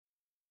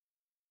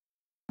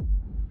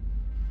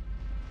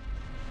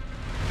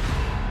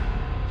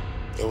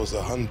There was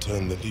a hunter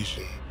in the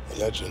Legion, a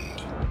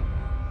legend.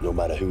 No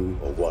matter who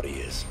or what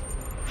he is,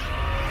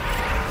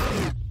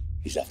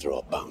 he's after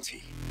our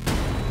bounty.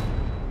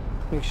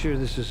 Make sure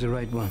this is the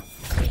right one.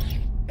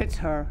 It's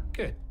her.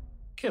 Good.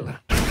 Kill her.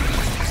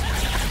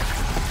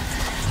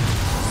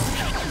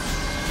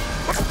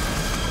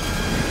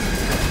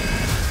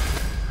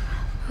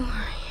 Who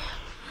are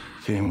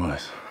you? Game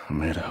wise,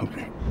 I'm here to help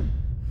you.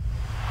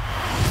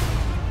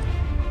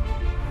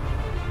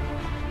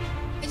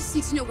 I just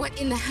need to know what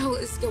in the hell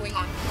is going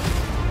on.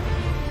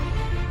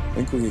 I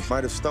think we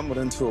might have stumbled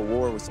into a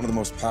war with one of the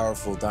most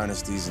powerful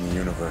dynasties in the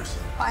universe.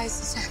 Why is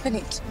this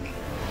happening to me?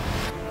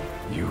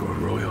 You are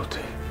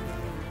royalty.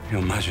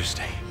 Your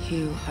Majesty.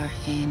 You are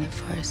in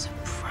for a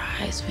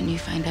surprise when you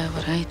find out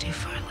what I do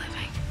for a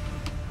living.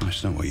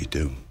 It's not what you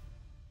do.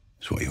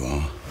 It's what you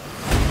are.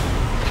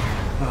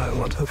 I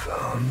want her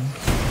found,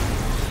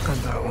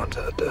 and I want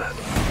her dead.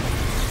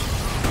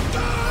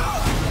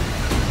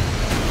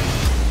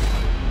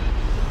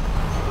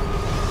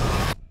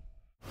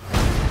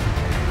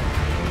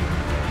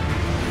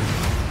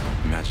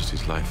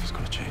 Majesty's life is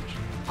going to change.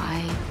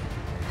 Why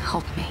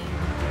help me?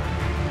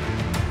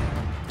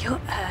 Your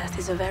Earth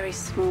is a very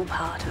small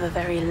part of a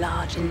very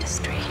large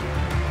industry.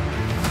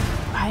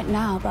 Right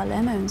now,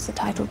 Barlem owns the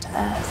title to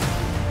Earth.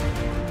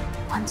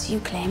 Once you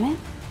claim it,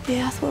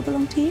 the Earth will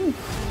belong to you.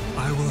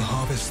 I will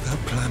harvest that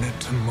planet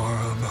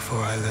tomorrow before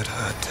I let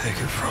her take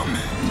it from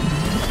me.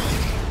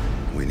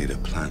 We need a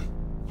plan.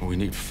 We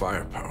need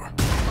firepower.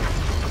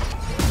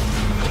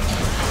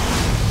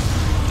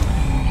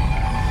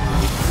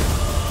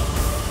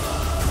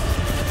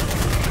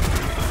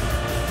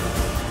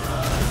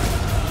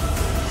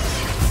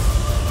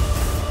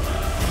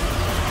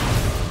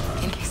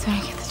 In case I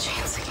get the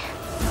chance again.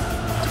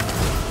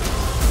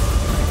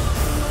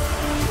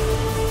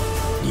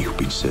 You've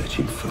been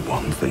searching for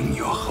one thing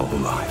your whole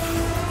life.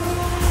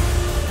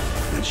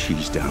 And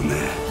she's down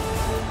there.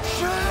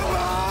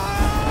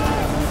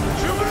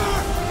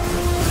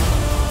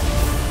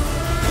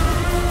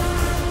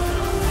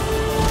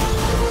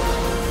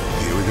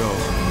 Here we go.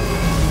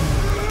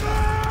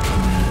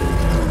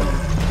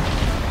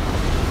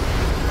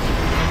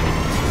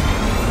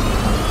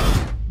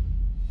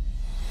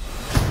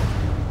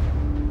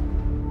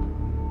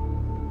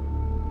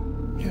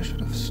 You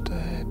should have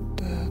stayed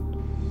dead.